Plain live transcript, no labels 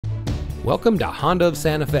Welcome to Honda of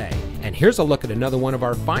Santa Fe, and here's a look at another one of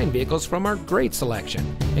our fine vehicles from our great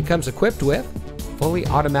selection. It comes equipped with fully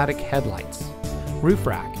automatic headlights, roof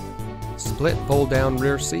rack, split fold-down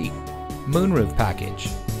rear seat, moonroof package,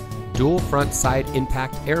 dual front side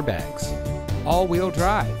impact airbags, all-wheel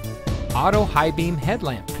drive, auto high beam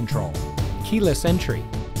headlamp control, keyless entry,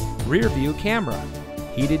 rear view camera,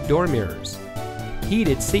 heated door mirrors,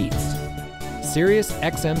 heated seats, Sirius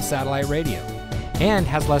XM satellite radio, and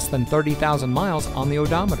has less than 30,000 miles on the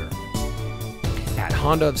odometer. At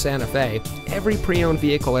Honda of Santa Fe, every pre-owned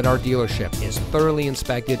vehicle at our dealership is thoroughly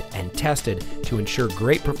inspected and tested to ensure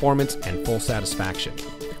great performance and full satisfaction.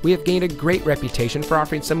 We have gained a great reputation for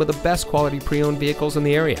offering some of the best quality pre-owned vehicles in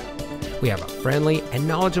the area. We have a friendly and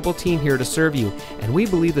knowledgeable team here to serve you, and we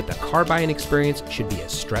believe that the car buying experience should be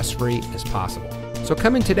as stress-free as possible. So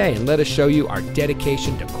come in today and let us show you our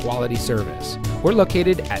dedication to quality service. We're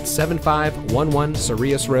located at 7511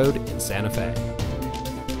 Cerrillos Road in Santa Fe.